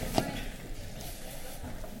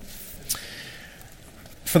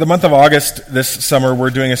For the month of August this summer, we're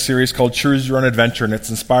doing a series called Choose Your Own Adventure, and it's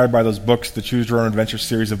inspired by those books, the Choose Your Own Adventure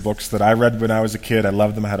series of books that I read when I was a kid. I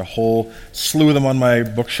loved them. I had a whole slew of them on my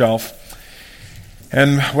bookshelf.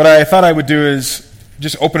 And what I thought I would do is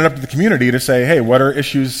just open it up to the community to say, hey, what are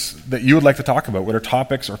issues that you would like to talk about? What are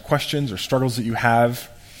topics or questions or struggles that you have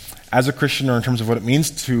as a Christian, or in terms of what it means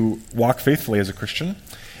to walk faithfully as a Christian?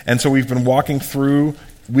 And so we've been walking through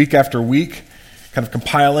week after week, kind of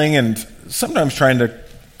compiling and sometimes trying to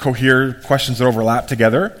cohere questions that overlap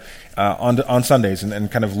together on Sundays and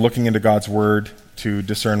kind of looking into God's Word to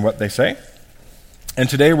discern what they say. And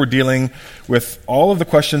today we're dealing with all of the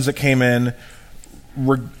questions that came in.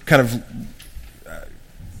 We're kind of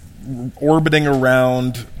orbiting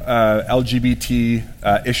around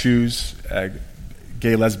LGBT issues,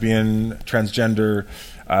 gay, lesbian, transgender,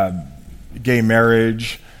 gay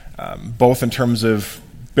marriage, both in terms of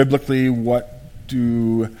biblically what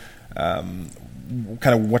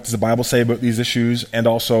does the Bible say about these issues, and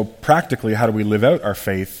also practically how do we live out our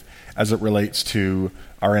faith as it relates to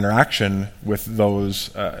our interaction with those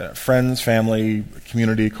friends, family,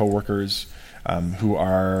 community, coworkers who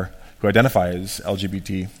identify as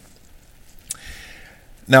LGBT.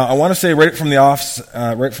 Now, I want to say right from the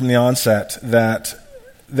onset that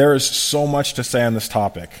there is so much to say on this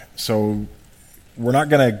topic. So we're not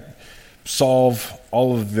going to solve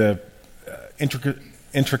all of the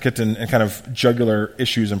intricate and kind of jugular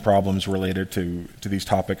issues and problems related to these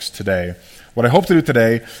topics today. What I hope to do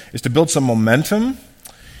today is to build some momentum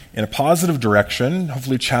in a positive direction,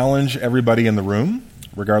 hopefully challenge everybody in the room,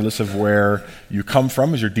 regardless of where you come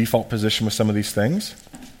from as your default position with some of these things.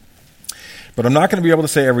 But I'm not going to be able to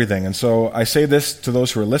say everything, and so I say this to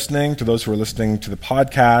those who are listening, to those who are listening to the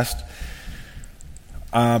podcast.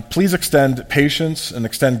 Please extend patience and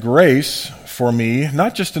extend grace for me,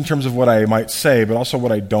 not just in terms of what I might say, but also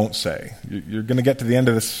what I don't say. You're going to get to the end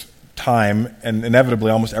of this time, and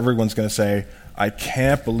inevitably almost everyone's going to say, I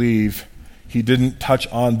can't believe he didn't touch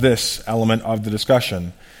on this element of the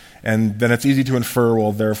discussion. And then it's easy to infer,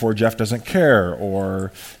 well, therefore Jeff doesn't care,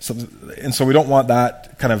 or something. And so we don't want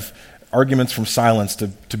that kind of arguments from silence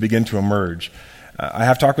to begin to emerge. I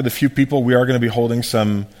have talked with a few people. We are going to be holding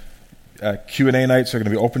some Q&A nights. Are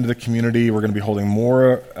going to be open to the community. We're going to be holding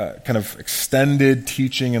more kind of extended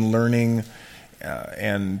teaching and learning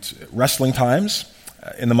and wrestling times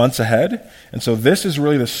in the months ahead. And so this is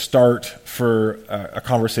really the start for a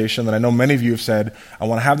conversation that I know many of you have said, I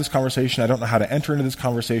want to have this conversation. I don't know how to enter into this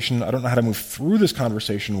conversation. I don't know how to move through this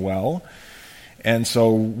conversation well. And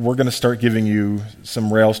so we're going to start giving you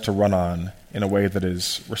some rails to run on in a way that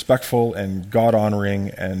is respectful and God-honoring,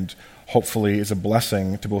 and hopefully is a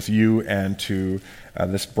blessing to both you and to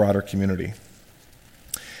this broader community.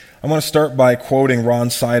 I want to start by quoting Ron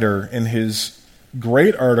Sider in his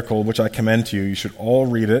great article, which I commend to you. You should all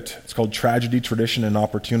read it. It's called Tragedy, Tradition, and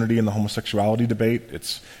Opportunity in the Homosexuality Debate.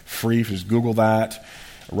 It's free. If you just Google that.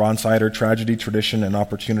 Ron Sider, Tragedy, Tradition, and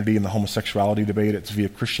Opportunity in the Homosexuality Debate. It's via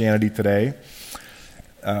Christianity Today.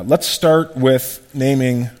 Let's start with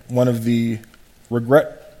naming one of the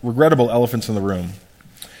regrettable elephants in the room.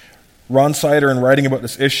 Ron Sider, in writing about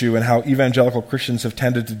this issue and how evangelical Christians have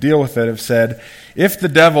tended to deal with it, have said, if the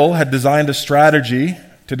devil had designed a strategy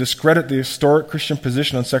to discredit the historic Christian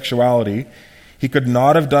position on sexuality, he could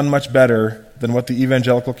not have done much better than what the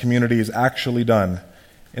evangelical community has actually done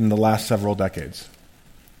in the last several decades.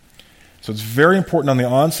 So it's very important on the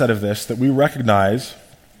onset of this that we recognize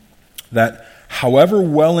that however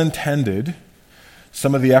well-intended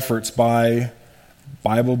some of the efforts by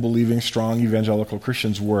Bible-believing, strong evangelical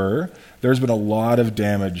Christians were, there's been a lot of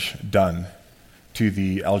damage done to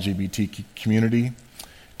the LGBT community,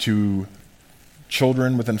 to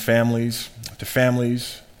children within families,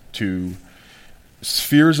 to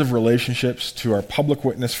spheres of relationships, to our public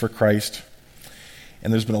witness for Christ.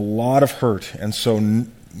 And there's been a lot of hurt. And so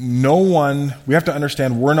we have to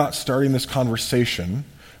understand we're not starting this conversation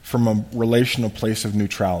from a relational place of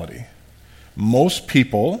neutrality. Most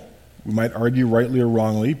people, we might argue rightly or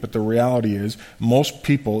wrongly, but the reality is most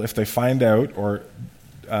people, if they find out, or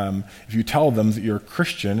if you tell them that you're a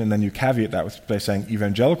Christian, and then you caveat that by saying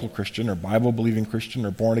evangelical Christian or Bible-believing Christian or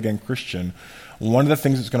born-again Christian, one of the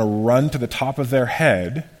things that's going to run to the top of their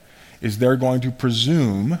head is they're going to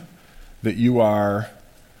presume that you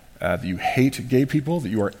hate gay people, that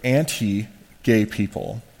you are anti-gay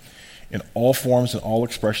people in all forms and all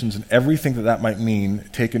expressions and everything that might mean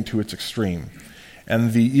taken to its extreme.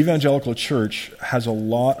 And the evangelical church has a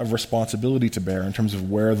lot of responsibility to bear in terms of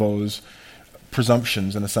where those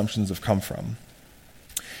presumptions and assumptions have come from.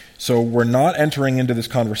 So we're not entering into this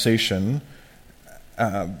conversation.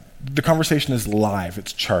 The conversation is live.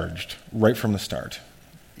 It's charged right from the start.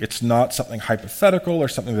 It's not something hypothetical or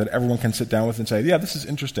something that everyone can sit down with and say, yeah, this is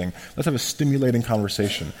interesting. Let's have a stimulating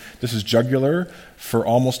conversation. This is jugular for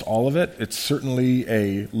almost all of it. It's certainly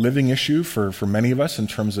a living issue for many of us in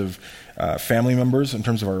terms of family members, in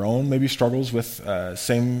terms of our own maybe struggles with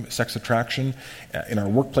same-sex attraction in our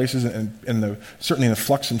workplaces and certainly in the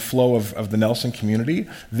flux and flow of the Nelson community.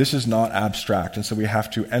 This is not abstract, and so we have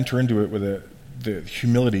to enter into it with the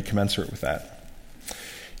humility commensurate with that.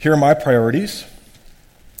 Here are my priorities.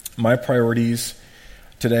 My priorities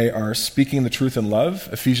today are speaking the truth in love.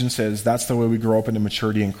 Ephesians says that's the way we grow up into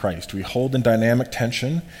maturity in Christ. We hold in dynamic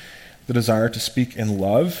tension the desire to speak in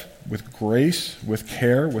love, with grace, with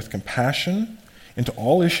care, with compassion, into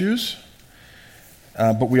all issues.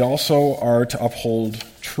 But we also are to uphold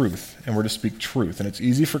truth, and we're to speak truth. And it's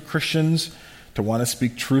easy for Christians to want to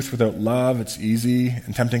speak truth without love. It's easy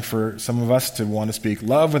and tempting for some of us to want to speak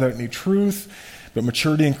love without any truth. But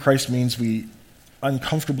maturity in Christ means we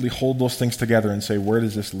uncomfortably hold those things together and say, where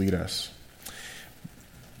does this lead us?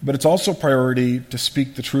 But it's also a priority to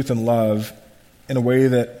speak the truth in love in a way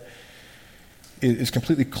that is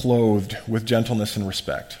completely clothed with gentleness and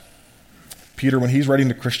respect. Peter, when he's writing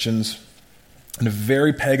to Christians in a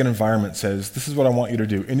very pagan environment, says, this is what I want you to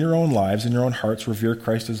do. In your own lives, in your own hearts, revere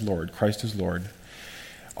Christ as Lord. Christ is Lord.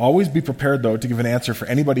 Always be prepared, though, to give an answer for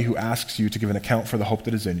anybody who asks you to give an account for the hope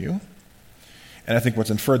that is in you. And I think what's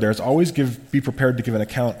inferred there is always be prepared to give an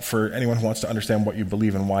account for anyone who wants to understand what you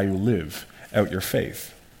believe and why you live out your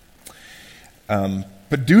faith.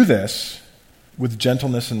 But do this with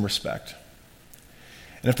gentleness and respect.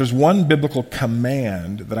 And if there's one biblical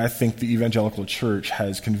command that I think the evangelical church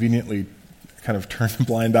has conveniently kind of turned a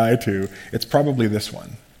blind eye to, it's probably this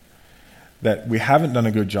one. That we haven't done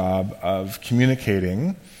a good job of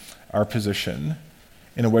communicating our position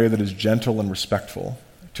in a way that is gentle and respectful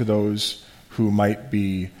to those who might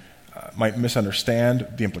misunderstand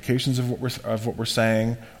the implications of what we're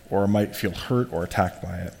saying, or might feel hurt or attacked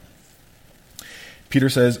by it. Peter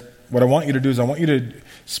says, what I want you to do is I want you to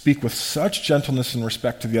speak with such gentleness and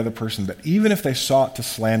respect to the other person that even if they sought to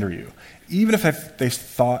slander you, even if they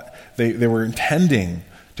thought they were intending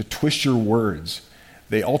to twist your words,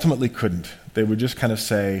 they ultimately couldn't. They would just kind of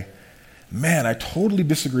say, man, I totally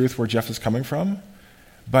disagree with where Jeff is coming from,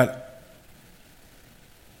 but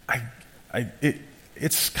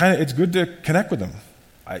it's good to connect with him.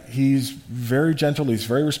 He's very gentle, he's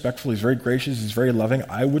very respectful, he's very gracious, he's very loving.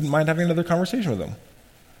 I wouldn't mind having another conversation with him.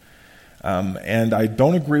 And I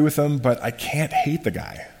don't agree with him, but I can't hate the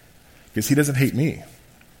guy because he doesn't hate me.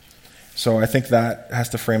 So I think that has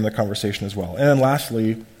to frame the conversation as well. And then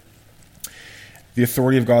lastly, the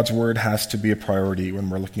authority of God's word has to be a priority when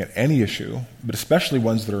we're looking at any issue, but especially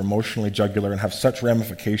ones that are emotionally jugular and have such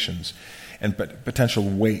ramifications and potential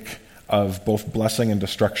wake of both blessing and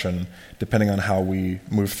destruction, depending on how we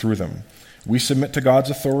move through them. We submit to God's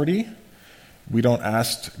authority. We don't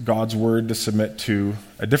ask God's word to submit to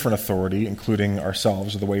a different authority, including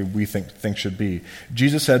ourselves, or the way we think things should be.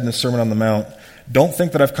 Jesus said in the Sermon on the Mount, don't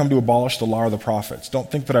think that I've come to abolish the law or the prophets.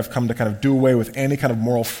 Don't think that I've come to kind of do away with any kind of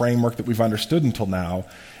moral framework that we've understood until now,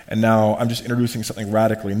 and now I'm just introducing something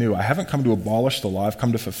radically new. I haven't come to abolish the law, I've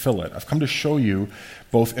come to fulfill it. I've come to show you,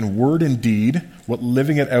 both in word and deed, what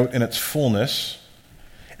living it out in its fullness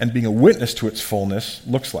and being a witness to its fullness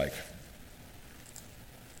looks like.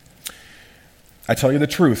 I tell you the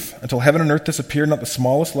truth, until heaven and earth disappear, not the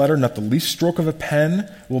smallest letter, not the least stroke of a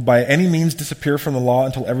pen will by any means disappear from the law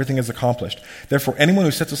until everything is accomplished. Therefore, anyone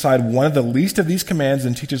who sets aside one of the least of these commands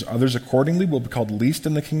and teaches others accordingly will be called least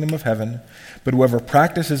in the kingdom of heaven. But whoever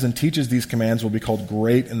practices and teaches these commands will be called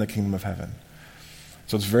great in the kingdom of heaven.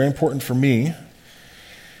 So it's very important for me,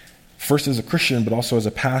 first as a Christian, but also as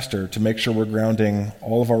a pastor, to make sure we're grounding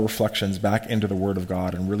all of our reflections back into the Word of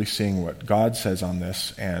God and really seeing what God says on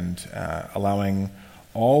this, and allowing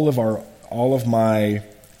all of my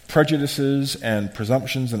prejudices and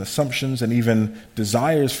presumptions and assumptions and even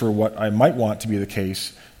desires for what I might want to be the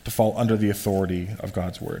case to fall under the authority of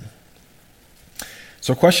God's Word.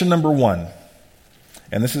 So question number one,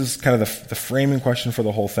 and this is kind of the framing question for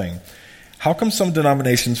the whole thing. How come some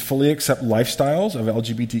denominations fully accept lifestyles of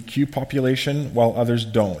LGBTQ population while others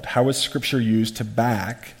don't? How is Scripture used to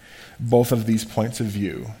back both of these points of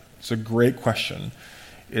view? It's a great question.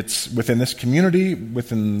 It's within this community,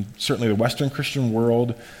 within certainly the Western Christian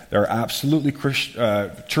world, there are absolutely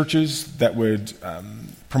churches that would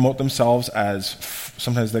promote themselves as,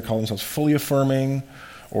 sometimes they call themselves fully affirming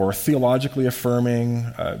or theologically affirming,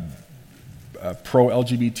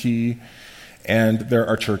 pro-LGBT. And there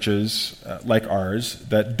are churches like ours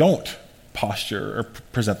that don't posture or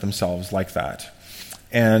present themselves like that.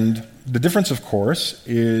 And the difference, of course,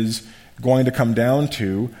 is going to come down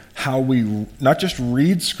to how we not just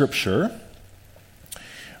read Scripture,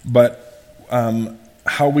 but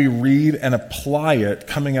how we read and apply it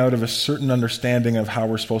coming out of a certain understanding of how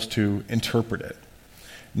we're supposed to interpret it.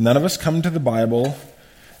 None of us come to the Bible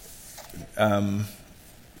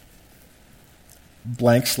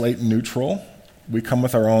blank slate neutral. We come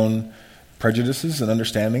with our own prejudices and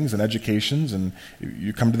understandings and educations, and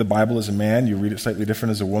you come to the Bible as a man, you read it slightly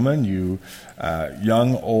different as a woman, you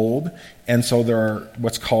young, old, and so there are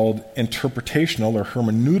what's called interpretational or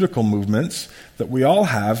hermeneutical movements that we all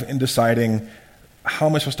have in deciding how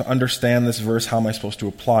am I supposed to understand this verse, how am I supposed to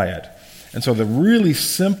apply it. And so the really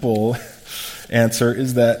simple answer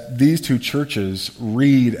is that these two churches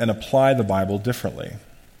read and apply the Bible differently.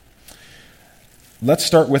 Let's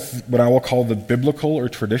start with what I will call the biblical or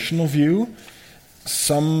traditional view.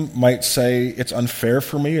 Some might say it's unfair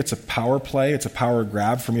for me, it's a power play, it's a power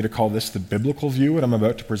grab for me to call this the biblical view that I'm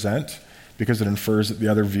about to present, because it infers that the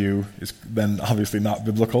other view is then obviously not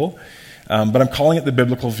biblical. But I'm calling it the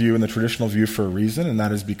biblical view and the traditional view for a reason, and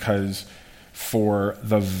that is because for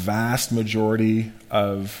the vast majority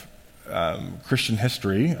of Christian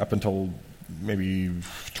history, up until maybe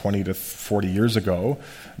 20 to 40 years ago,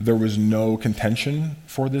 there was no contention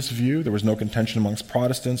for this view. There was no contention amongst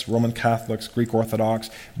Protestants, Roman Catholics, Greek Orthodox,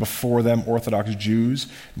 before them Orthodox Jews.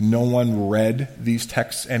 No one read these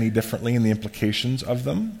texts any differently in the implications of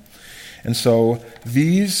them. And so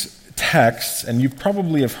these texts, and you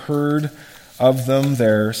probably have heard of them,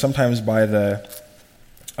 they're sometimes by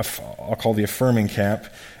I'll call the affirming camp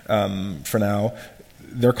for now.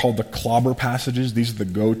 They're called the clobber passages. These are the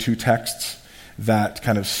go-to texts that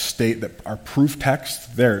kind of state that are proof texts.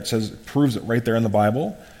 There, it proves it right there in the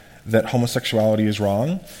Bible that homosexuality is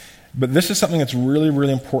wrong. But this is something that's really,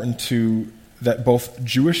 really important that both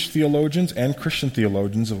Jewish theologians and Christian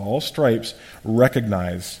theologians of all stripes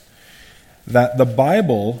recognize, that the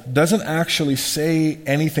Bible doesn't actually say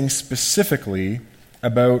anything specifically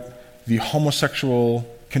about the homosexual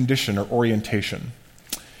condition or orientation.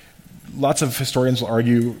 Lots of historians will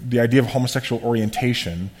argue the idea of homosexual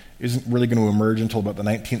orientation isn't really going to emerge until about the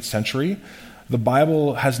 19th century. The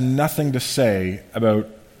Bible has nothing to say about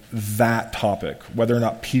that topic, whether or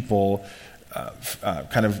not people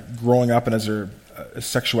kind of growing up and as their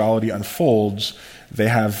sexuality unfolds, they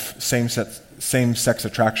have same-sex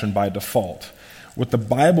attraction by default. What the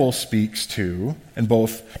Bible speaks to, and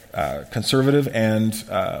both conservative and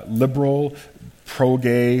liberal,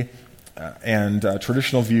 pro-gay, and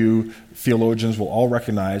traditional view theologians will all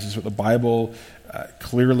recognize, is what the Bible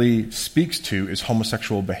clearly speaks to is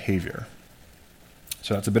homosexual behavior.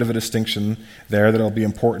 So that's a bit of a distinction there that'll be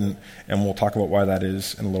important, and we'll talk about why that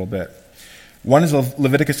is in a little bit. One is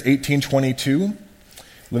Leviticus 18:22.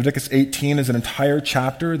 Leviticus 18 is an entire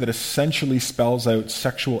chapter that essentially spells out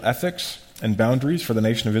sexual ethics and boundaries for the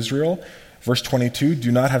nation of Israel. Verse 22,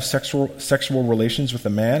 do not have sexual relations with a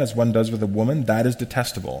man as one does with a woman. That is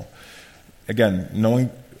detestable. Again,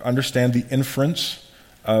 understand the inference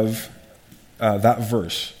of that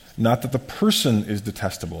verse. Not that the person is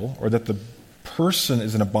detestable or that the person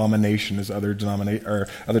is an abomination, as other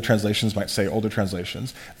translations might say, older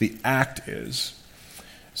translations. The act is.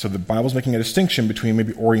 So the Bible's making a distinction between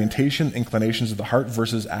maybe orientation, inclinations of the heart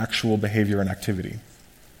versus actual behavior and activity.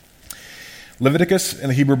 Leviticus in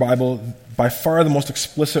the Hebrew Bible, by far the most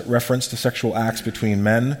explicit reference to sexual acts between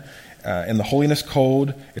men. In the Holiness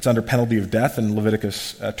Code, it's under penalty of death in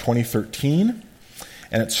Leviticus 20:13,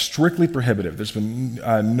 and it's strictly prohibitive. There's been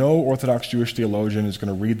no Orthodox Jewish theologian who's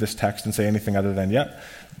going to read this text and say anything other than,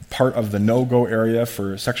 part of the no-go area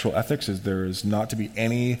for sexual ethics is there is not to be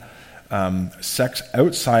any sex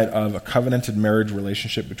outside of a covenanted marriage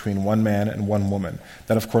relationship between one man and one woman.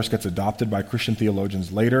 That, of course, gets adopted by Christian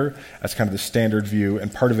theologians later as kind of the standard view,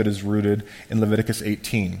 and part of it is rooted in Leviticus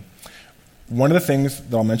 18. One of the things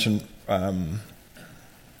that I'll mention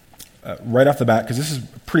right off the bat, because this is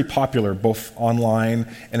pretty popular both online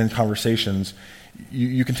and in conversations,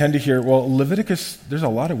 you can tend to hear, Leviticus, there's a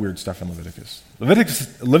lot of weird stuff in Leviticus.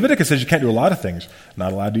 Leviticus says you can't do a lot of things.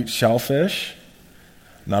 Not allowed to eat shellfish,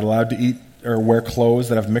 not allowed to eat or wear clothes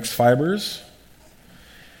that have mixed fibers.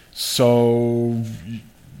 So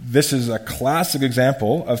this is a classic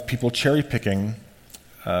example of people cherry-picking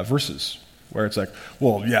verses, where it's like,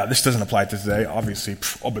 this doesn't apply to today, obviously.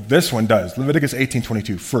 But this one does. Leviticus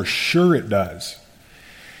 18:22, for sure it does.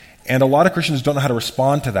 And a lot of Christians don't know how to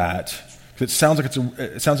respond to that. It sounds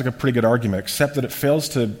like a pretty good argument, except that it fails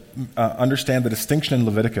to understand the distinction in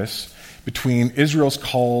Leviticus between Israel's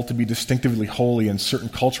call to be distinctively holy in certain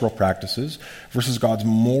cultural practices versus God's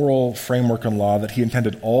moral framework and law that he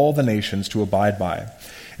intended all the nations to abide by.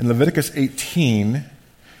 In Leviticus 18,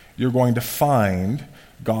 you're going to find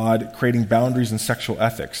God creating boundaries in sexual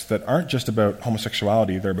ethics that aren't just about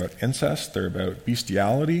homosexuality, they're about incest, they're about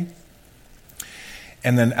bestiality.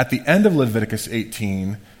 And then at the end of Leviticus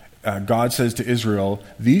 18, God says to Israel,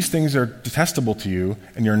 these things are detestable to you,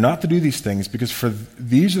 and you're not to do these things, because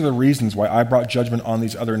these are the reasons why I brought judgment on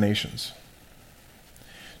these other nations.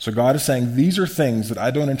 So God is saying, these are things that I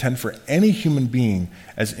don't intend for any human being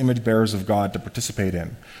as image bearers of God to participate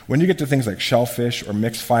in. When you get to things like shellfish or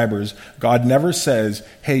mixed fibers, God never says,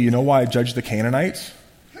 hey, you know why I judged the Canaanites?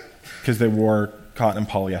 Because they wore cotton and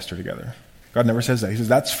polyester together. God never says that. He says,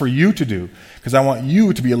 that's for you to do, because I want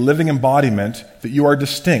you to be a living embodiment that you are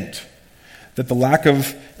distinct, that the lack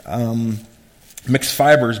of mixed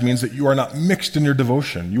fibers means that you are not mixed in your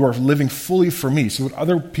devotion. You are living fully for me, so that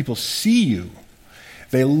other people see you.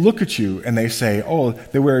 They look at you and they say, oh,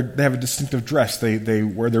 they have a distinctive dress. They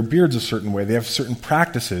wear their beards a certain way. They have certain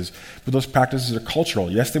practices, but those practices are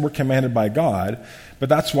cultural. Yes, they were commanded by God, but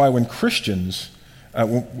that's why when Christians,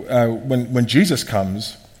 when Jesus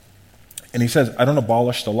comes and he says, I don't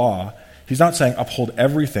abolish the law, he's not saying uphold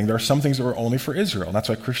everything. There are some things that are only for Israel. And that's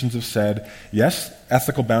why Christians have said, yes,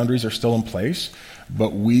 ethical boundaries are still in place,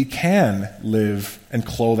 but we can live and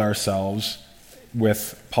clothe ourselves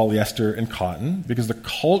with polyester and cotton, because the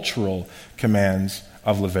cultural commands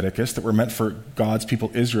of Leviticus that were meant for God's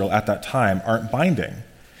people Israel at that time aren't binding.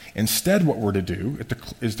 Instead, what we're to do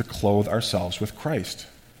is to clothe ourselves with Christ.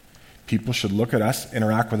 People should look at us,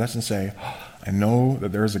 interact with us, and say, oh, I know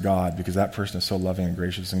that there is a God, because that person is so loving and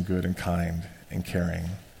gracious and good and kind and caring.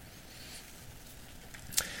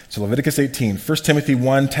 So Leviticus 18, 1 Timothy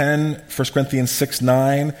 1:10, 1 Corinthians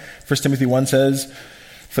 6:9, 1 Timothy 1 says,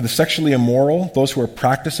 for the sexually immoral, those who are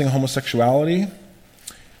practicing homosexuality,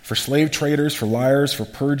 for slave traders, for liars, for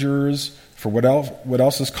perjurers, for what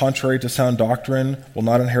else is contrary to sound doctrine, will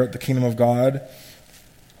not inherit the kingdom of God.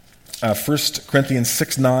 1 Corinthians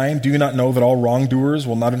 6:9, do you not know that all wrongdoers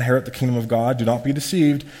will not inherit the kingdom of God? Do not be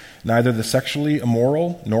deceived. Neither the sexually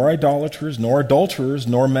immoral, nor idolaters, nor adulterers,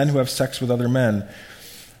 nor men who have sex with other men.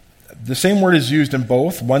 The same word is used in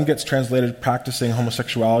both. One gets translated practicing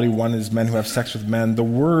homosexuality, one is men who have sex with men. The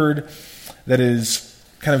word that is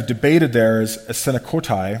kind of debated there is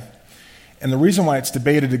asenokotai. And the reason why it's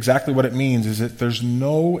debated exactly what it means is that there's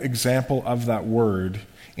no example of that word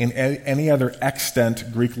in any other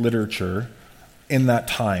extant Greek literature in that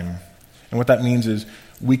time. And what that means is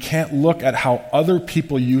we can't look at how other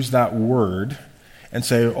people use that word and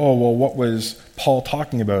say, oh, well, what was Paul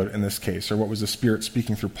talking about in this case? Or what was the Spirit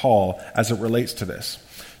speaking through Paul as it relates to this?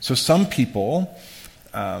 So some people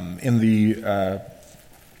in the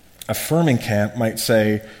affirming camp might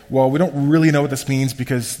say, well, we don't really know what this means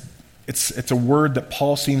because it's a word that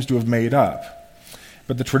Paul seems to have made up.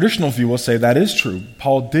 But the traditional view will say that is true.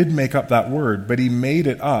 Paul did make up that word, but he made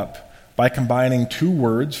it up by combining two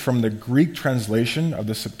words from the Greek translation of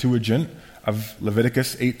the Septuagint of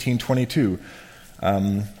Leviticus 18:22.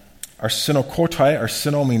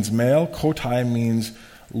 Arsinokotai means male, kotai means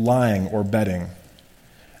lying or bedding.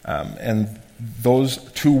 And those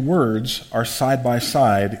two words are side by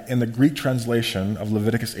side in the Greek translation of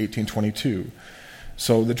Leviticus 18:22.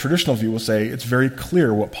 So the traditional view will say it's very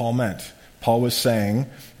clear what Paul meant. Paul was saying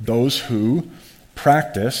those who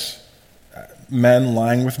practice men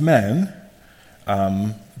lying with men,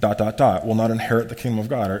 will not inherit the kingdom of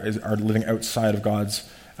God, or are living outside of God's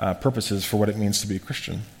purposes for what it means to be a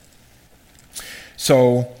Christian.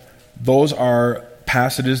 So those are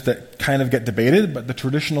passages that kind of get debated, but the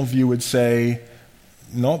traditional view would say,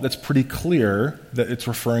 no, that's pretty clear that it's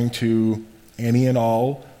referring to any and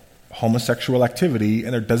all homosexual activity,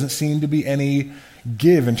 and there doesn't seem to be any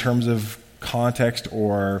give in terms of context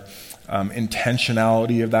or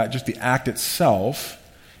intentionality of that. Just the act itself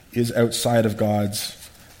is outside of God's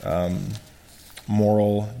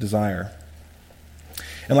moral desire.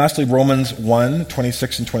 And lastly, Romans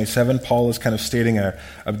 1:26 and 27, Paul is kind of stating a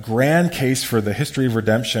grand case for the history of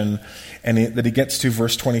redemption, and that he gets to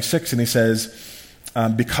verse 26, and he says,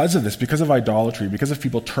 because of this, because of idolatry, because of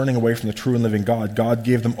people turning away from the true and living God, God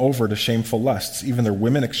gave them over to shameful lusts. Even their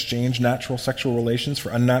women exchanged natural sexual relations for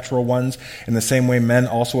unnatural ones. In the same way, men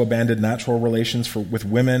also abandoned natural relations with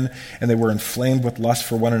women, and they were inflamed with lust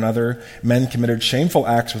for one another. Men committed shameful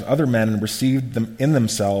acts with other men and received them in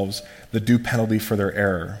themselves the due penalty for their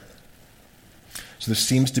error. So there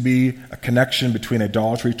seems to be a connection between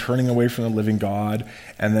idolatry, turning away from the living God,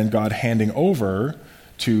 and then God handing over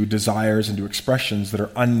to desires and to expressions that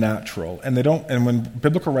are unnatural. And when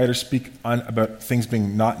biblical writers speak about things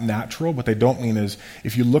being not natural, what they don't mean is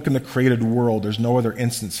if you look in the created world, there's no other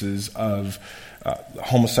instances of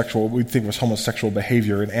homosexual, what we think was homosexual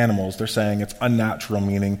behavior in animals. They're saying it's unnatural,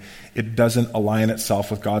 meaning it doesn't align itself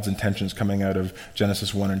with God's intentions coming out of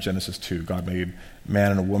Genesis 1 and Genesis 2. God made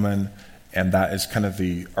man and a woman, and that is kind of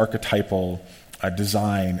the archetypal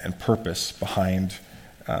design and purpose behind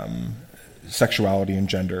sexuality and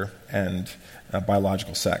gender and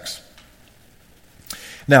biological sex.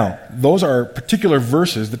 Now, those are particular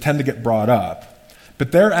verses that tend to get brought up,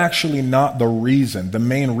 but they're actually not the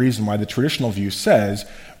main reason why the traditional view says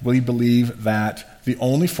we believe that the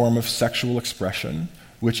only form of sexual expression,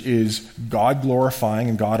 which is God-glorifying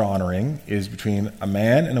and God-honoring, is between a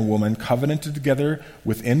man and a woman covenanted together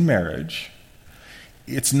within marriage.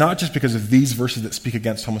 It's not just because of these verses that speak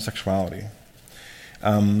against homosexuality.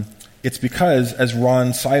 It's because, as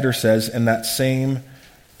Ron Sider says in that same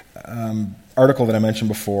article that I mentioned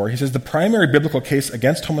before, he says the primary biblical case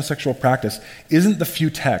against homosexual practice isn't the few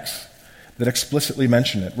texts that explicitly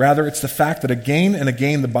mention it. Rather, it's the fact that again and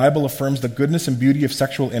again the Bible affirms the goodness and beauty of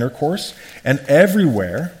sexual intercourse, and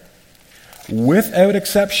everywhere, without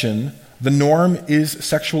exception, the norm is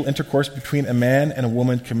sexual intercourse between a man and a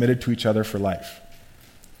woman committed to each other for life.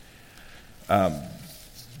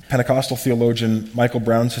 Pentecostal theologian Michael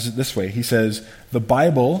Brown says it this way. He says, the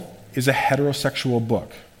Bible is a heterosexual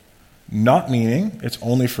book. Not meaning it's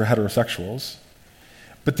only for heterosexuals,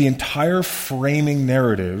 but the entire framing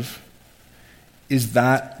narrative is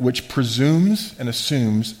that which presumes and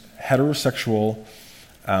assumes heterosexual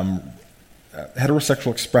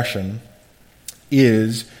expression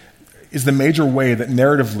is the major way that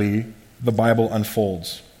narratively the Bible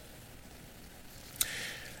unfolds.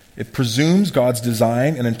 It presumes God's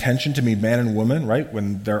design and intention to be man and woman, right?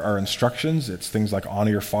 When there are instructions, it's things like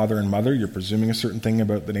honor your father and mother. You're presuming a certain thing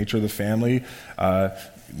about the nature of the family.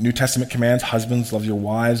 New Testament commands, husbands, love your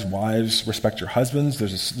wives. Wives, respect your husbands.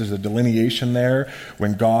 There's a delineation there.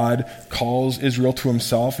 When God calls Israel to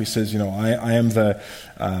himself, he says, I am the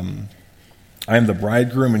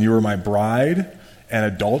bridegroom and you are my bride. And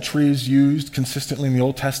adultery is used consistently in the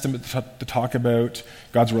Old Testament to talk about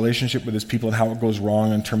God's relationship with his people and how it goes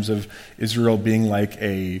wrong in terms of Israel being like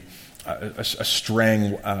a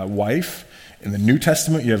straying wife. In the New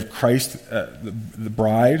Testament, you have Christ, the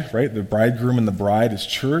bride, right? The bridegroom and the bride is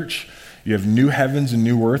church. You have new heavens and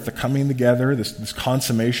new earth, the coming together, this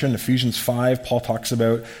consummation. Ephesians 5, Paul talks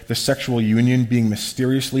about the sexual union being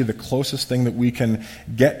mysteriously the closest thing that we can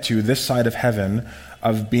get to this side of heaven,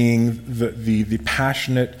 of being the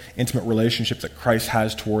passionate, intimate relationship that Christ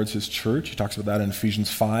has towards his church. He talks about that in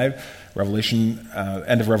Ephesians 5, Revelation,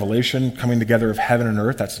 end of Revelation, coming together of heaven and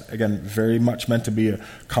earth. That's, again, very much meant to be a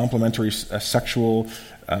complementary sexual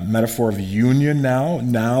metaphor of union now.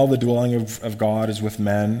 Now the dwelling of God is with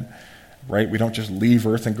men, right? We don't just leave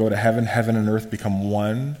earth and go to heaven. Heaven and earth become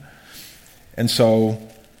one. And so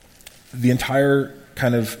the entire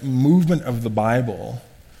kind of movement of the Bible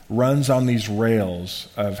runs on these rails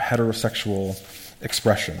of heterosexual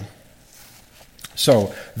expression.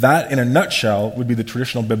 So that, in a nutshell, would be the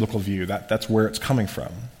traditional biblical view. That's where it's coming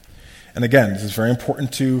from. And again, this is very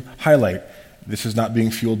important to highlight. This is not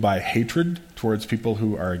being fueled by hatred towards people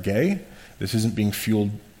who are gay. This isn't being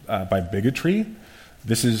fueled by bigotry.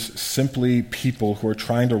 This is simply people who are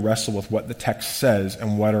trying to wrestle with what the text says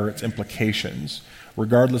and what are its implications,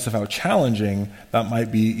 regardless of how challenging that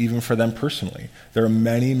might be even for them personally. There are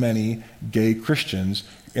many, many gay Christians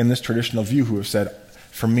in this traditional view who have said,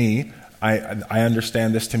 for me, I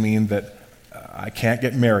understand this to mean that I can't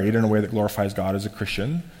get married in a way that glorifies God as a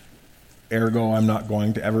Christian. Ergo, I'm not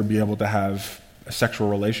going to ever be able to have a sexual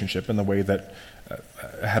relationship in the way that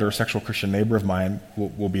a heterosexual Christian neighbor of mine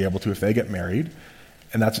will be able to if they get married.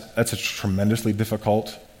 And that's a tremendously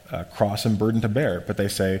difficult cross and burden to bear. But they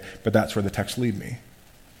say, but that's where the texts lead me.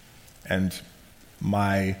 And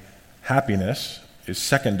my happiness is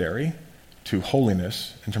secondary to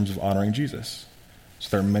holiness in terms of honoring Jesus. So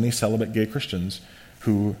there are many celibate gay Christians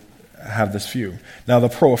who have this view. Now, the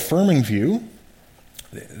pro-affirming view,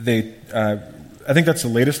 I think that's the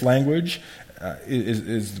latest language,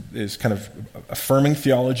 is kind of affirming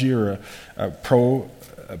theology, or kind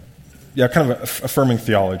of affirming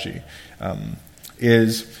theology. Again,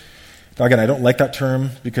 I don't like that term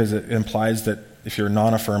because it implies that if you're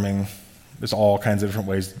non-affirming, there's all kinds of different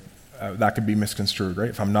ways that could be misconstrued, right?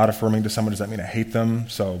 If I'm not affirming to someone, does that mean I hate them?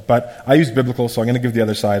 But I use biblical, so I'm going to give the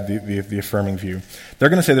other side the affirming view. They're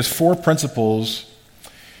going to say there's 4 principles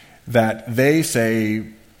that they say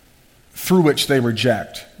through which they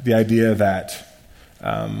reject the idea that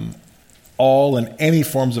all and any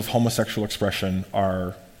forms of homosexual expression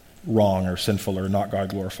are wrong or sinful or not God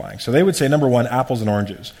glorifying. So they would say, number 1, apples and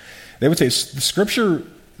oranges. They would say the Scripture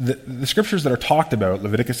the scriptures that are talked about,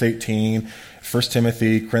 Leviticus 18, 1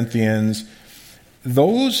 Timothy, Corinthians,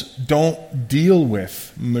 those don't deal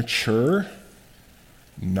with mature,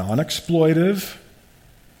 non-exploitive,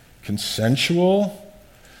 consensual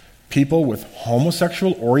people with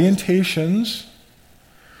homosexual orientations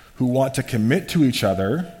who want to commit to each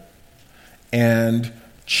other and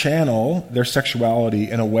channel their sexuality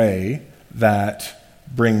in a way that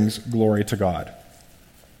brings glory to God.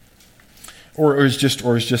 Or is just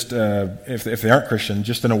if they aren't Christian,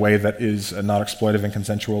 just in a way that is not exploitive and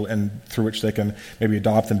consensual, and through which they can maybe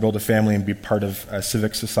adopt and build a family and be part of a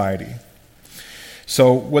civic society.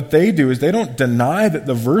 So what they do is they don't deny that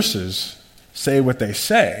the verses say what they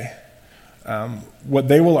say. What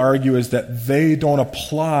they will argue is that they don't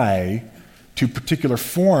apply to particular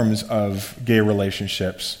forms of gay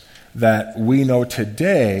relationships that we know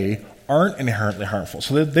today aren't inherently harmful.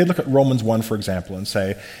 So they look at Romans 1, for example, and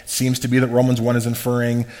say, it seems to be that Romans 1 is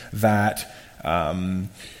inferring that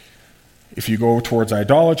if you go towards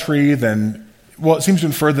idolatry, then, well, it seems to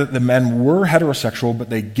infer that the men were heterosexual, but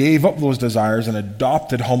they gave up those desires and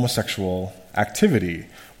adopted homosexual activity.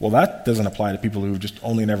 Well, that doesn't apply to people who've just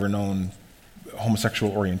only never known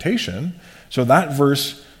homosexual orientation. So that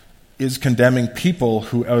verse is condemning people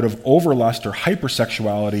who, out of overlust or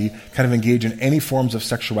hypersexuality, kind of engage in any forms of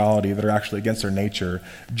sexuality that are actually against their nature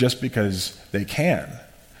just because they can.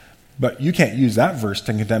 But you can't use that verse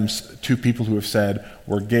to condemn two people who have said,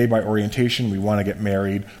 we're gay by orientation, we want to get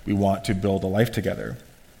married, we want to build a life together.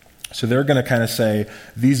 So they're going to kind of say,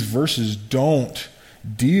 these verses don't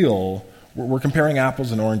deal, we're comparing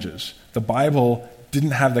apples and oranges. The Bible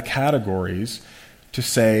didn't have the categories to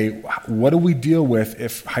say, what do we deal with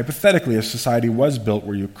if, hypothetically, a society was built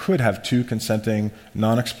where you could have two consenting,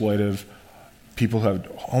 non-exploitive people who have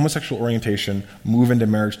homosexual orientation move into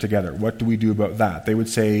marriage together? What do we do about that? They would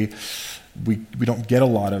say, we don't get a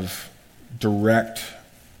lot of direct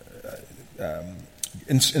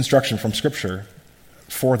instruction from Scripture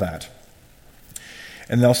for that.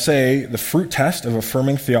 And they'll say, the fruit test of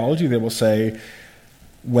affirming theology, they will say,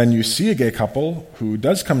 when you see a gay couple who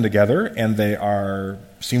does come together and they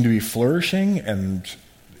seem to be flourishing, and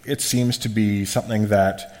it seems to be something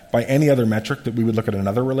that by any other metric that we would look at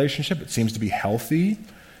another relationship, it seems to be healthy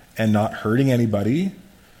and not hurting anybody.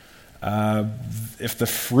 If the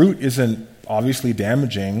fruit isn't obviously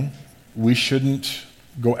damaging, we shouldn't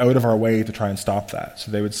go out of our way to try and stop that.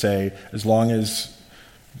 So they would say, as long as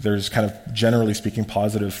there's kind of, generally speaking,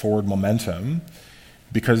 positive forward momentum,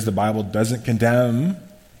 because the Bible doesn't condemn,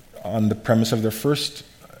 on the premise of their first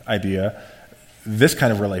idea, this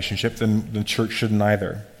kind of relationship, then the church shouldn't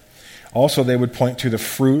either. Also, they would point to the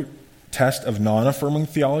fruit test of non-affirming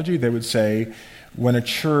theology. They would say, when a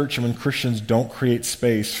church and when Christians don't create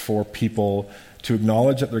space for people to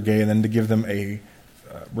acknowledge that they're gay and then to give them a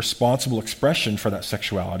responsible expression for that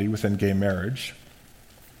sexuality within gay marriage,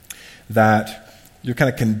 that you're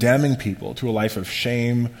kind of condemning people to a life of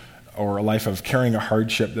shame or a life of carrying a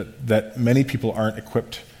hardship that many people aren't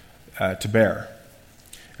equipped to bear.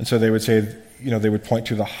 And so they would say, they would point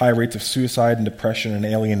to the high rates of suicide and depression and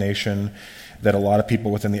alienation that a lot of people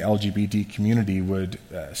within the LGBT community would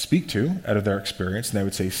speak to out of their experience. And they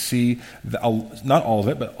would say, not all of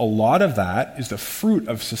it, but a lot of that is the fruit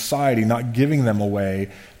of society not giving them a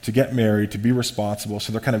way to get married, to be responsible.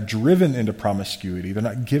 So they're kind of driven into promiscuity. They're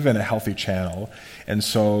not given a healthy channel. And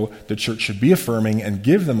so the church should be affirming and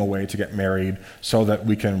give them a way to get married so that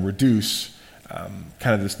we can reduce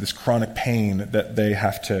kind of this chronic pain that they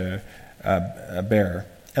have to bear.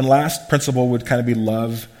 And last principle would kind of be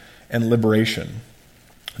love and liberation.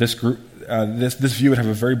 This view would have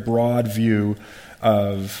a very broad view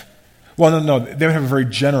of, they would have a very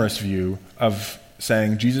generous view of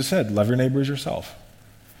saying, Jesus said, love your neighbor as yourself.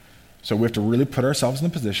 So we have to really put ourselves in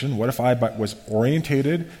the position, what if I was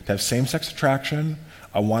orientated to have same-sex attraction,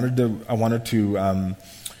 I was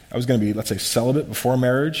going to be, let's say, celibate before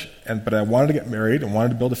marriage, but I wanted to get married and wanted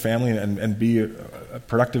to build a family and be a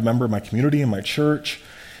productive member of my community and my church.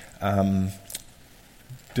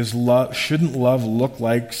 Shouldn't love look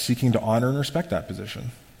like seeking to honor and respect that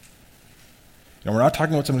position? We're not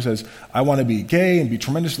talking about someone who says, I want to be gay and be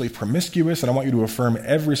tremendously promiscuous and I want you to affirm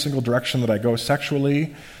every single direction that I go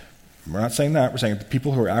sexually. We're not saying that. We're saying the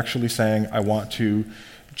people who are actually saying, I want to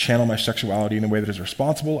channel my sexuality in a way that is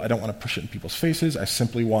responsible. I don't want to push it in people's faces. I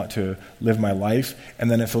simply want to live my life. And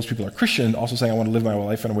then if those people are Christian, also saying I want to live my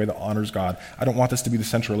life in a way that honors God. I don't want this to be the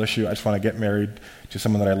central issue. I just want to get married to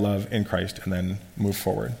someone that I love in Christ and then move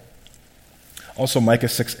forward. Also, Micah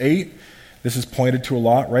 6:8, this is pointed to a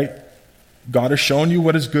lot, right? God has shown you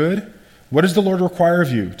what is good. What does the Lord require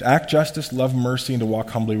of you? To act justice, love mercy, and to walk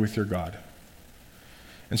humbly with your God.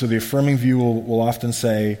 And so the affirming view will often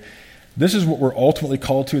say, this is what we're ultimately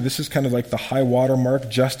called to. This is kind of like the high water mark,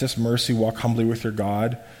 justice, mercy, walk humbly with your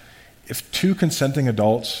God. If two consenting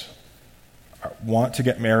adults want to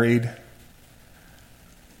get married,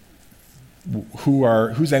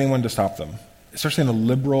 who's anyone to stop them? Especially in a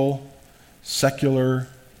liberal, secular,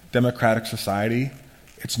 democratic society,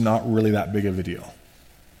 it's not really that big of a deal.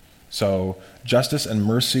 So justice and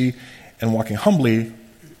mercy and walking humbly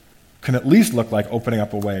can at least look like opening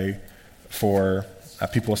up a way for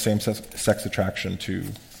people of same-sex attraction to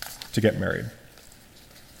get married.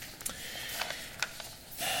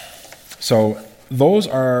 So those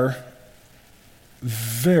are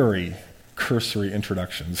very cursory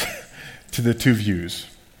introductions to the two views.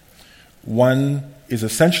 One is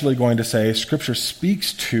essentially going to say Scripture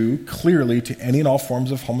speaks clearly to any and all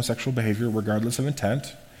forms of homosexual behavior, regardless of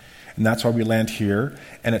intent. And that's why we land here.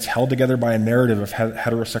 And it's held together by a narrative of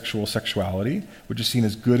heterosexual sexuality, which is seen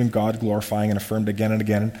as good and God-glorifying and affirmed again and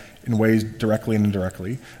again in ways directly and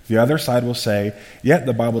indirectly. The other side will say,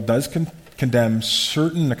 the Bible does condemn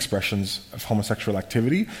certain expressions of homosexual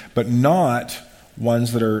activity, but not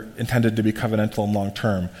ones that are intended to be covenantal and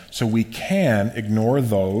long-term. So we can ignore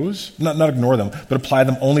those, not ignore them, but apply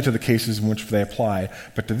them only to the cases in which they apply.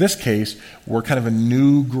 But to this case, we're kind of a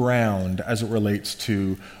new ground as it relates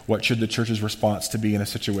to what should the church's response to be in a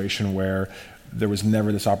situation where there was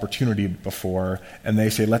never this opportunity before. And they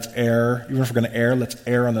say, let's err, even if we're going to err, let's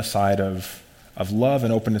err on the side of love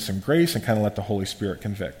and openness and grace and kind of let the Holy Spirit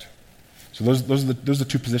convict. So those are the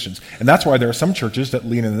two positions. And that's why there are some churches that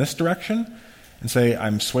lean in this direction and say,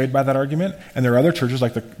 I'm swayed by that argument. And there are other churches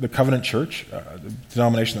like the Covenant Church, the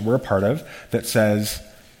denomination that we're a part of, that says,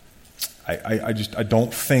 I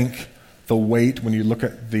don't think the weight, when you look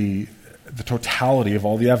at the totality of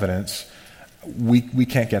all the evidence, we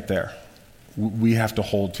can't get there. We have to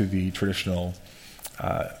hold to the traditional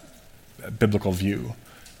biblical view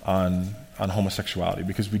on homosexuality,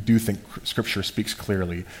 because we do think Scripture speaks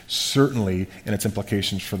clearly, certainly in its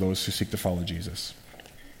implications for those who seek to follow Jesus.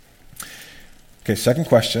 Okay, second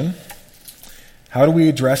question. How do we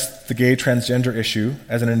address the gay transgender issue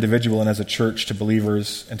as an individual and as a church to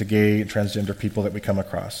believers and to gay and transgender people that we come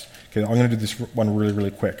across? Okay, I'm going to do this one really, really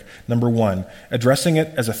quick. Number one, addressing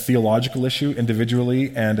it as a theological issue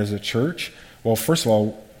individually and as a church. Well, first of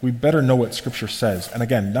all, we better know what Scripture says. And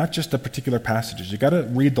again, not just the particular passages. You've got to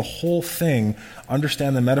read the whole thing,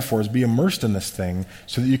 understand the metaphors, be immersed in this thing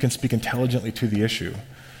so that you can speak intelligently to the issue.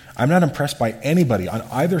 I'm not impressed by anybody on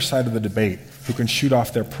either side of the debate who can shoot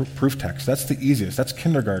off their proof text. That's the easiest. That's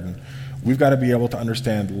kindergarten. We've got to be able to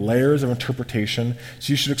understand layers of interpretation.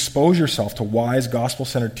 So you should expose yourself to wise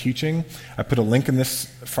gospel-centered teaching. I put a link in this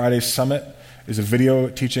Friday's summit. Is a video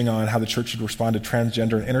teaching on how the church should respond to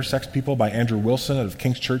transgender and intersex people by Andrew Wilson of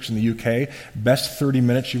King's Church in the UK. Best 30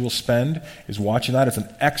 minutes you will spend is watching that. It's an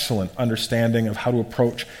excellent understanding of how to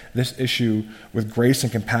approach this issue with grace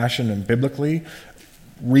and compassion and biblically.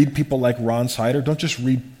 Read people like Ron Sider. Don't just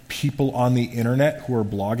read people on the internet who are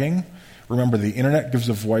blogging. Remember, the internet gives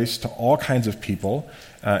a voice to all kinds of people,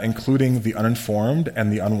 including the uninformed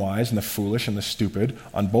and the unwise and the foolish and the stupid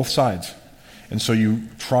on both sides. And so you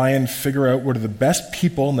try and figure out what are the best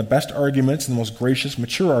people and the best arguments and the most gracious,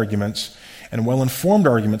 mature arguments and well-informed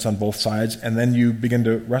arguments on both sides, and then you begin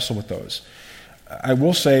to wrestle with those. I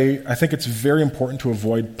will say, I think it's very important to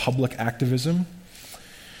avoid public activism.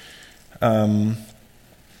 And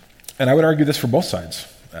I would argue this for both sides,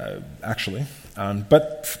 actually.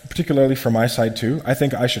 But particularly for my side too. I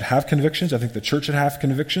think I should have convictions. I think the church should have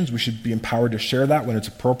convictions. We should be empowered to share that when it's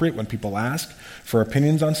appropriate, when people ask for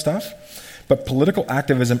opinions on stuff. But political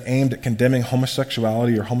activism aimed at condemning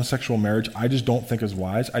homosexuality or homosexual marriage, I just don't think is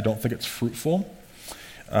wise. I don't think it's fruitful.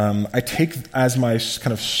 I take as my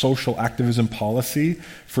kind of social activism policy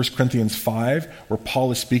 1 Corinthians 5, where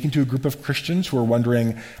Paul is speaking to a group of Christians who are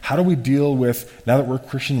wondering, how do we deal with, now that we're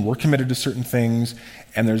Christian, we're committed to certain things,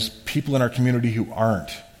 and there's people in our community who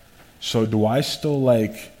aren't. So do I still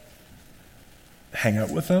hang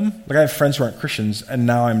out with them? I have friends who aren't Christians, and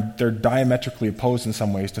now they're diametrically opposed in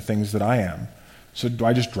some ways to things that I am. So do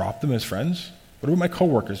I just drop them as friends? What about my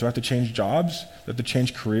coworkers? Do I have to change jobs? Do I have to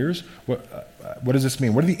change careers? What does this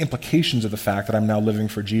mean? What are the implications of the fact that I'm now living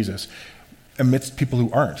for Jesus amidst people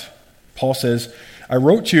who aren't? Paul says, I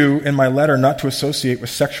wrote to you in my letter not to associate with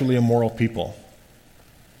sexually immoral people.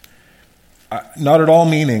 Not at all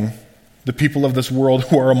meaning the people of this world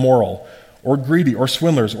who are immoral, or greedy, or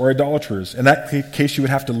swindlers, or idolaters. In that case, you would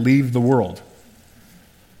have to leave the world.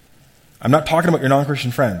 I'm not talking about your non-Christian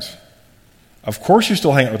friends. Of course you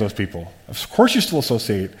still hang out with those people. Of course you still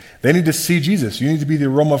associate. They need to see Jesus. You need to be the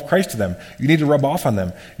aroma of Christ to them. You need to rub off on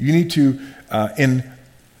them. You need to, in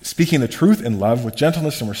speaking the truth in love with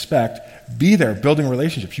gentleness and respect, be there building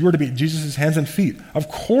relationships. You are to be Jesus' hands and feet. Of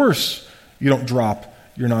course you don't drop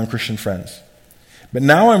your non-Christian friends. But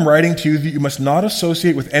now I'm writing to you that you must not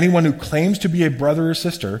associate with anyone who claims to be a brother or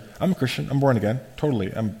sister. I'm a Christian. I'm born again.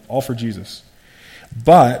 Totally. I'm all for Jesus.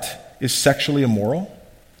 But is sexually immoral,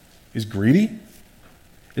 is greedy,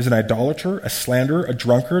 is an idolater, a slanderer, a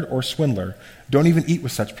drunkard, or swindler. Don't even eat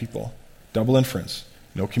with such people. Double inference.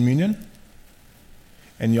 No communion,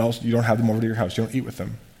 and you don't have them over to your house. You don't eat with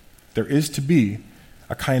them. There is to be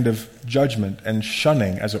a kind of judgment and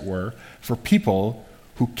shunning, as it were, for people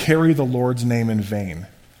who carry the Lord's name in vain.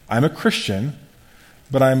 I'm a Christian,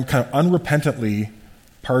 but I'm kind of unrepentantly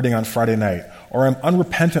partying on Friday night, or I'm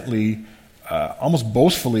unrepentantly, almost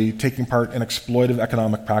boastfully taking part in exploitive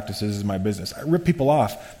economic practices in my business. I rip people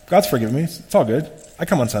off. God's forgiven me. It's all good. I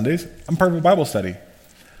come on Sundays. I'm part of a Bible study.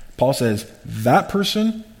 Paul says, that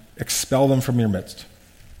person, expel them from your midst.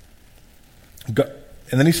 And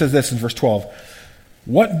then he says this in verse 12.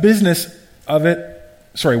 What business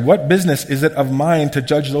is it of mine to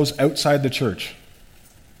judge those outside the church?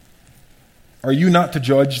 Are you not to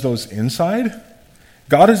judge those inside?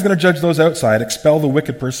 God is going to judge those outside. Expel the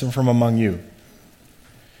wicked person from among you.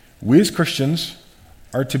 We as Christians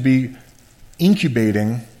are to be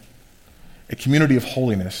incubating a community of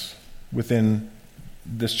holiness within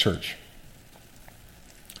this church.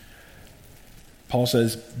 Paul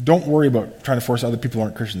says, don't worry about trying to force other people who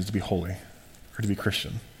aren't Christians to be holy or to be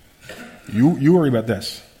Christian. You worry about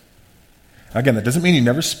this. Again, that doesn't mean you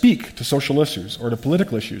never speak to social issues or to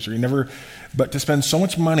political issues, but to spend so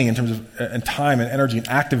much money in terms of and time and energy and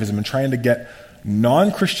activism and trying to get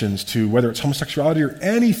non-Christians to, whether it's homosexuality or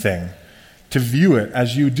anything, to view it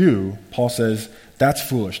as you do, Paul says, that's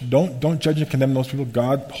foolish. Don't judge and condemn those people.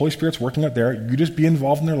 God, Holy Spirit's working out there. You just be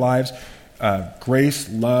involved in their lives. Grace,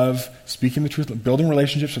 love, speaking the truth, building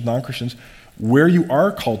relationships with non-Christians. Where you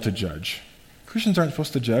are called to judge. Christians aren't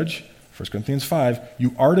supposed to judge. 1 Corinthians 5,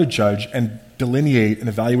 you are to judge and delineate and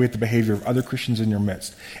evaluate the behavior of other Christians in your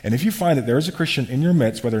midst. And if you find that there is a Christian in your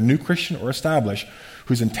midst, whether new Christian or established,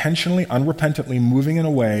 who's intentionally, unrepentantly moving in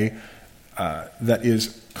a way that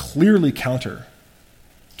is clearly counter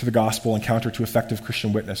to the gospel and counter to effective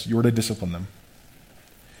Christian witness, you're to discipline them.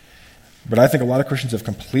 But I think a lot of Christians have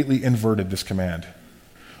completely inverted this command.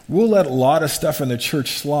 We'll let a lot of stuff in the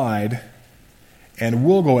church slide, and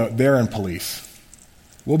we'll go out there and police.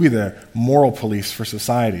 We'll be the moral police for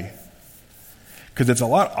society. Because it's a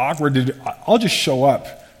lot awkward I'll just show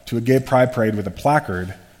up to a gay pride parade with a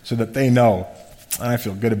placard so that they know I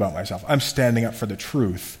feel good about myself. I'm standing up for the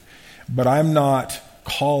truth. But I'm not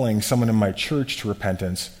calling someone in my church to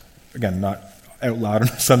repentance. Again, not out loud on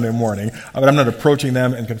a Sunday morning. But I'm not approaching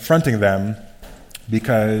them and confronting them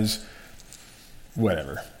because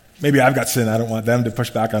whatever. Maybe I've got sin. I don't want them to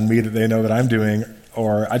push back on me that they know that I'm doing,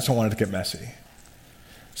 or I just don't want it to get messy.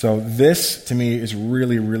 So this, to me, is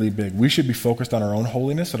really, really big. We should be focused on our own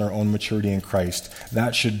holiness and our own maturity in Christ.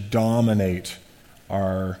 That should dominate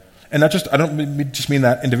our... And not just, I don't just mean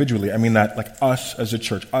that individually. I mean that like us as a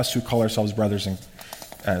church, us who call ourselves brothers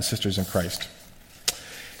and sisters in Christ.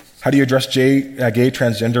 How do you address gay,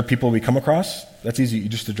 transgender people we come across? That's easy. You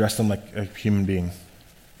just address them like a human being.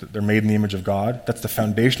 They're made in the image of God. That's the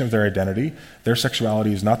foundation of their identity. Their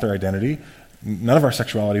sexuality is not their identity. None of our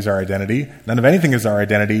sexuality is our identity. None of anything is our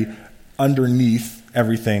identity. Underneath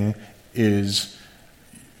everything is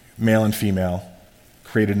male and female,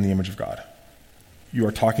 created in the image of God. You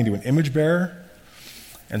are talking to an image bearer,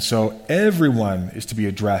 and so everyone is to be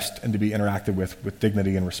addressed and to be interacted with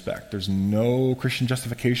dignity and respect. There's no Christian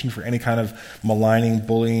justification for any kind of maligning,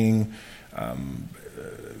 bullying,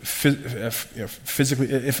 physically.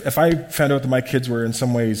 If I found out that my kids were in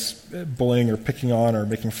some ways bullying or picking on or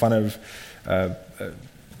making fun of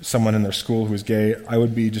someone in their school who was gay, I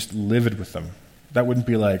would be just livid with them. That wouldn't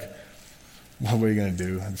be like, what are you going to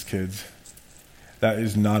do, these kids? That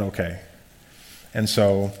is not okay. And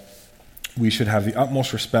so we should have the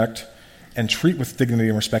utmost respect and treat with dignity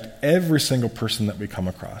and respect every single person that we come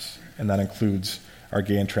across. And that includes our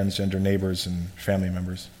gay and transgender neighbors and family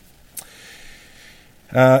members.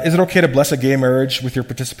 Is it okay to bless a gay marriage with your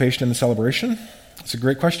participation in the celebration? It's a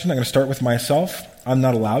great question. I'm going to start with myself. I'm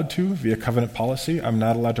not allowed to, via covenant policy. I'm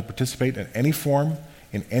not allowed to participate in any form,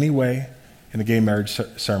 in any way, in the gay marriage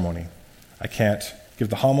ceremony. I can't give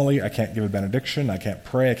the homily, I can't give a benediction, I can't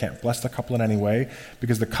pray, I can't bless the couple in any way,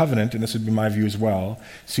 because the covenant, and this would be my view as well,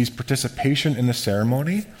 sees participation in the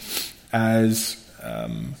ceremony as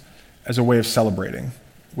a way of celebrating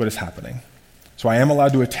what is happening. So I am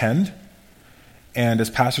allowed to attend, and as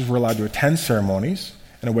pastors we're allowed to attend ceremonies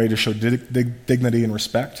in a way to show dignity and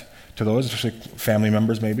respect to those, especially family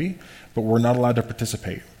members maybe, but we're not allowed to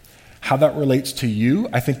participate. How that relates to you,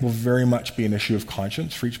 I think, will very much be an issue of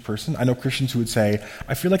conscience for each person. I know Christians who would say,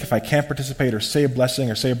 I feel like if I can't participate or say a blessing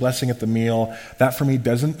at the meal, that for me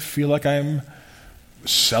doesn't feel like I'm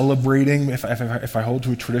celebrating if I hold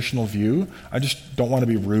to a traditional view. I just don't want to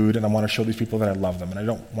be rude, and I want to show these people that I love them, and I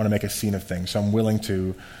don't want to make a scene of things, so I'm willing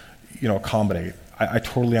to accommodate. I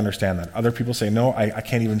totally understand that. Other people say, no, I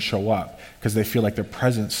can't even show up because they feel like their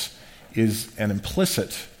presence is an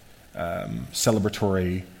implicit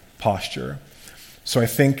celebratory posture. So I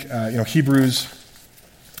think Hebrews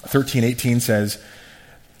 13:18 says,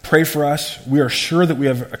 pray for us. We are sure that we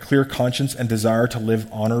have a clear conscience and desire to live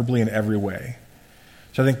honorably in every way.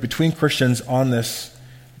 So I think between Christians on this,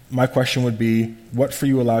 my question would be, what for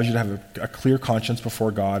you allows you to have a clear conscience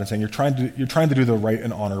before God and saying you're trying to do the right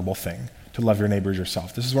and honorable thing, to love your neighbors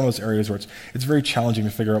yourself. This is one of those areas where it's very challenging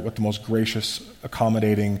to figure out what the most gracious,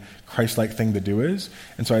 accommodating, Christ-like thing to do is.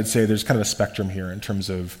 And so I'd say there's kind of a spectrum here in terms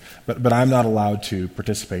of, but I'm not allowed to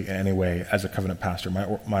participate in any way as a covenant pastor.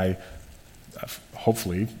 My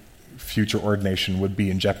hopefully future ordination would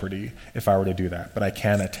be in jeopardy if I were to do that, but I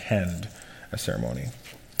can attend a ceremony.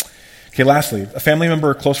 Okay, lastly, a family member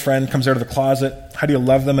or close friend comes out of the closet. How do you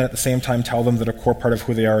love them and at the same time tell them that a core part of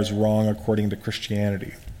who they are is wrong according to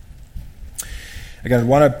Christianity? Again, I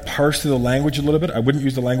want to parse through the language a little bit. I wouldn't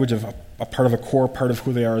use the language of a core part of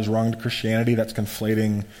who they are is wrong to Christianity. That's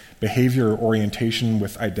conflating behavior or orientation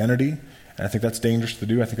with identity. And I think that's dangerous to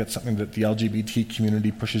do. I think that's something that the LGBT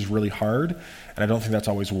community pushes really hard, and I don't think that's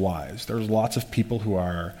always wise. There's lots of people who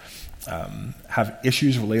are have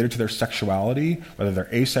issues related to their sexuality, whether they're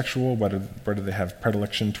asexual, whether they have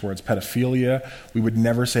predilection towards pedophilia. We would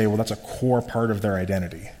never say, well, that's a core part of their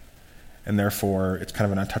identity, and therefore it's kind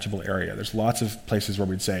of an untouchable area. There's lots of places where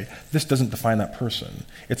we'd say, this doesn't define that person.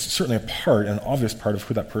 It's certainly a part, an obvious part of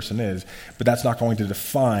who that person is, but that's not going to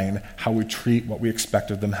define how we treat, what we expect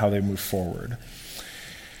of them, how they move forward.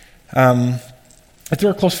 If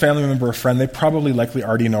they're a close family member or friend, they probably likely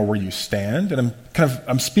already know where you stand. And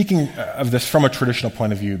I'm speaking of this from a traditional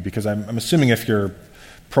point of view because I'm assuming if you're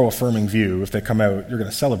pro-affirming view, if they come out, you're going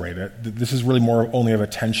to celebrate it. This is really more only of a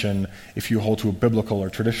tension if you hold to a biblical or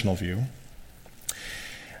traditional view.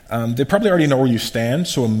 They probably already know where you stand,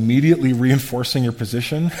 so immediately reinforcing your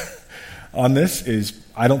position on this is,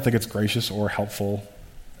 I don't think it's gracious or helpful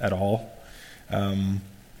at all.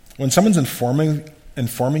 When someone's informing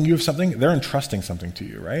you of something, they're entrusting something to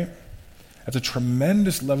you, right? That's a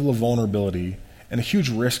tremendous level of vulnerability and a huge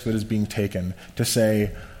risk that is being taken to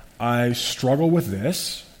say, I struggle with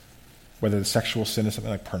this, whether the sexual sin is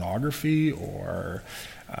something like pornography or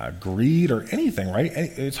greed or anything, right?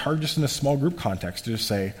 It's hard just in a small group context to just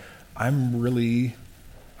say, I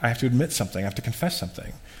have to admit something, I have to confess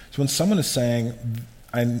something. So when someone is saying,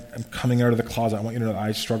 I'm coming out of the closet, I want you to know that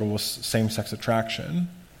I struggle with same-sex attraction,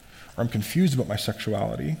 or I'm confused about my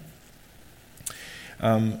sexuality,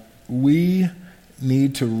 we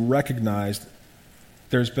need to recognize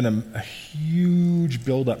there's been a huge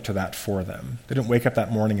build-up to that for them. They didn't wake up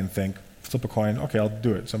that morning and think, flip a coin, okay, I'll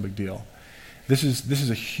do it, it's no big deal. This is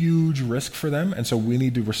a huge risk for them, and so we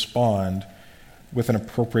need to respond with an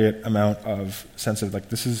appropriate amount of sense of, like,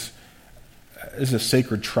 this is a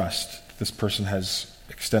sacred trust this person has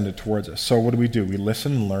extended towards us. So what do? We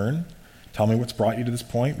listen and learn. Tell me what's brought you to this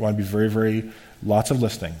point. We want to be very, very, lots of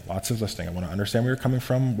listening. I want to understand where you're coming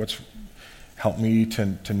from, what's helped me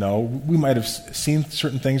to know. We might have seen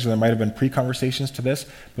certain things, or there might have been pre-conversations to this,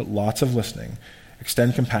 but lots of listening.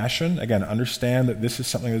 Extend compassion. Again, understand that this is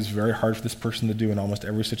something that's very hard for this person to do in almost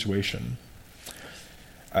every situation.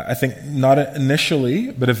 I think not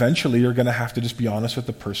initially, but eventually you're going to have to just be honest with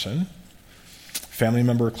the person, family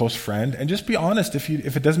member or close friend, and just be honest. If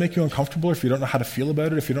it does make you uncomfortable, or if you don't know how to feel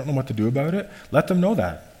about it, if you don't know what to do about it, let them know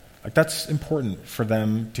that. Like, that's important for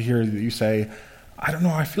them to hear that you say, I don't know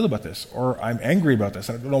how I feel about this, or I'm angry about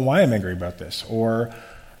this, I don't know why I'm angry about this, or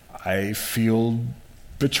I feel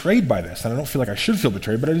betrayed by this, and I don't feel like I should feel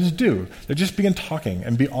betrayed, but I just do. They just begin talking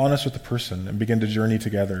and be honest with the person and begin to journey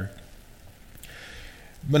together.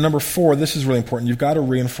 But number 4, this is really important. You've got to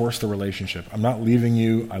reinforce the relationship. I'm not leaving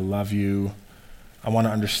you. I love you. I want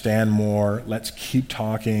to understand more. Let's keep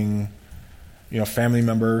talking. Family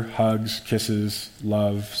member, hugs, kisses,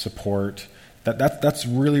 love, support. That's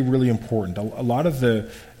really, really important. A lot of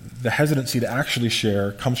the hesitancy to actually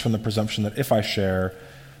share comes from the presumption that if I share,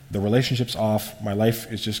 the relationship's off, my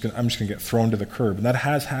life is I'm just going to get thrown to the curb. And that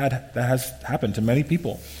has happened to many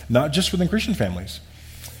people, not just within Christian families,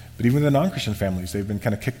 but even the non-Christian families. They've been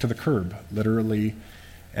kind of kicked to the curb, literally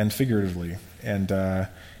and figuratively. And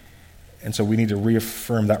And so we need to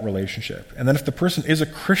reaffirm that relationship. And then if the person is a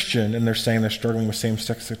Christian and they're saying they're struggling with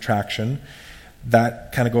same-sex attraction,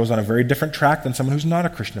 that kind of goes on a very different track than someone who's not a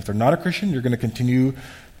Christian. If they're not a Christian, you're going to continue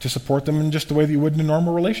to support them in just the way that you would in a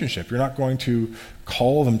normal relationship. You're not going to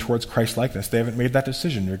call them towards Christ-likeness. They haven't made that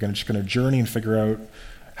decision. You're just going to journey and figure out,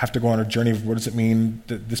 have to go on a journey of what does it mean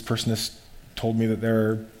that this person has told me that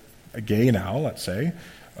they're a gay now, let's say.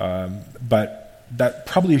 But that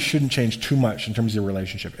probably shouldn't change too much in terms of your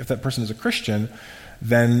relationship. If that person is a Christian,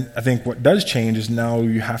 then I think what does change is now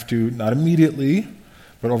you have to, not immediately,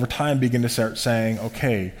 but over time begin to start saying,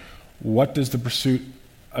 okay, what does the pursuit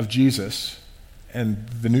of Jesus, and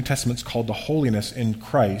the New Testament's called the holiness in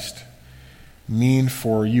Christ, mean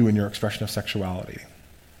for you in your expression of sexuality?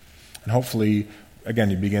 And hopefully,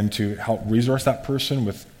 again, you begin to help resource that person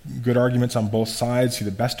with good arguments on both sides, see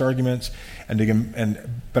the best arguments,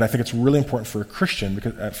 but I think it's really important for a Christian,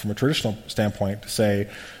 because from a traditional standpoint, to say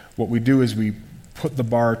what we do is we put the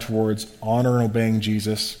bar towards honor and obeying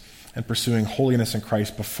Jesus and pursuing holiness in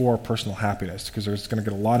Christ before personal happiness, because there's going to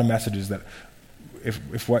get a lot of messages that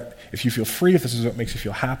if you feel free, if this is what makes you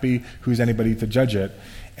feel happy, who's anybody to judge it?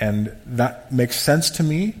 And that makes sense to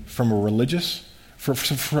me from a religious,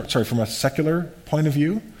 from a secular point of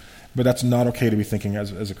view, but that's not okay to be thinking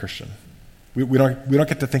as a Christian. We don't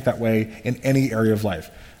get to think that way in any area of life.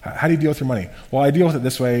 How do you deal with your money? Well, I deal with it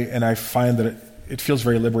this way, and I find that it feels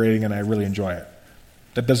very liberating, and I really enjoy it.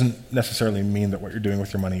 That doesn't necessarily mean that what you're doing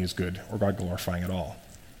with your money is good or God-glorifying at all.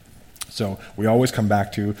 So we always come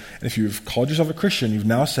back to, and if you've called yourself a Christian, you've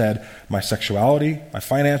now said, my sexuality, my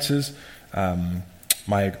finances,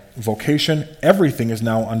 my vocation, everything is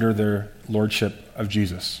now under the lordship of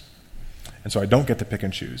Jesus. And so I don't get to pick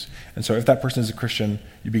and choose. And so if that person is a Christian,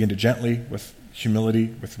 you begin to gently, with humility,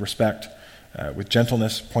 with respect, with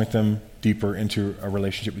gentleness, point them deeper into a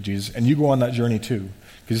relationship with Jesus. And you go on that journey too,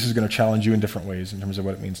 because this is going to challenge you in different ways in terms of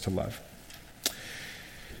what it means to love.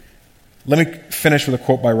 Let me finish with a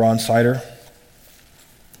quote by Ron Sider.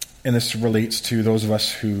 And this relates to those of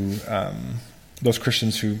us who, those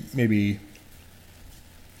Christians who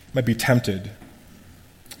might be tempted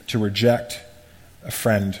to reject a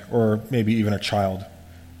friend or maybe even a child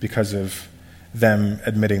because of them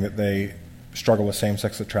admitting that they struggle with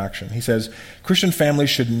same-sex attraction. He says, Christian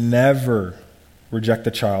families should never reject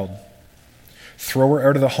the child, throw her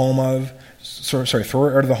out of the home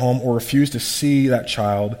or refuse to see that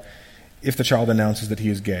child if the child announces that he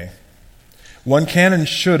is gay. One can and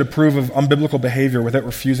should approve of unbiblical behavior without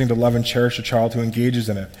refusing to love and cherish a child who engages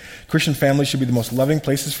in it. Christian families should be the most loving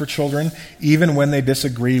places for children, even when they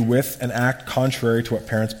disagree with and act contrary to what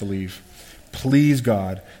parents believe. Please,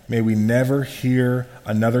 God, may we never hear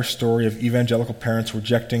another story of evangelical parents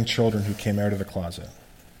rejecting children who came out of the closet.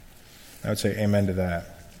 I would say amen to that.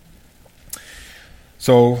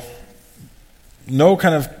 So, no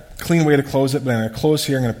kind of clean way to close it, but I'm going to close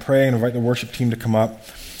here. I'm going to pray and invite the worship team to come up.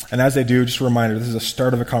 And as they do, just a reminder, this is the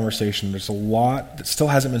start of a conversation. There's a lot that still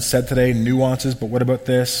hasn't been said today, nuances, but what about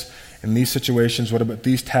this? In these situations, what about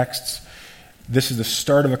these texts? This is the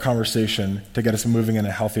start of a conversation to get us moving in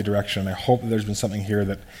a healthy direction. I hope that there's been something here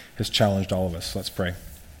that has challenged all of us. Let's pray.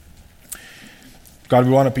 God,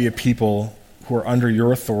 we want to be a people who are under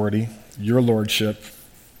your authority, your lordship,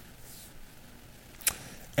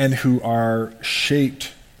 and who are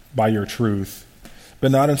shaped by your truth,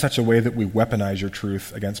 but not in such a way that we weaponize your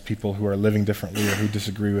truth against people who are living differently or who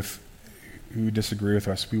disagree with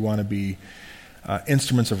us. We want to be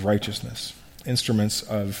instruments of righteousness, instruments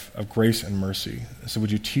of grace and mercy. So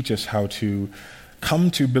would you teach us how to come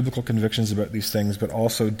to biblical convictions about these things, but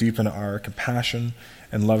also deepen our compassion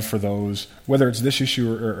and love for those, whether it's this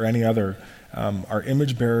issue or any other, our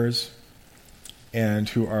image bearers and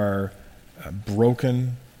who are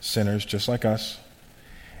broken sinners just like us,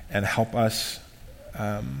 and help us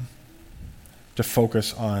to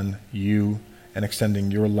focus on you and extending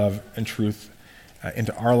your love and truth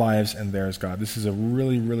into our lives and theirs, God. This is a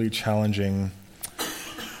really, really challenging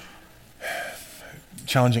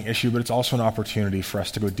issue, but it's also an opportunity for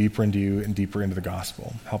us to go deeper into you and deeper into the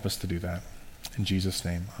gospel. Help us to do that. In Jesus'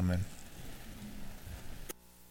 name, amen.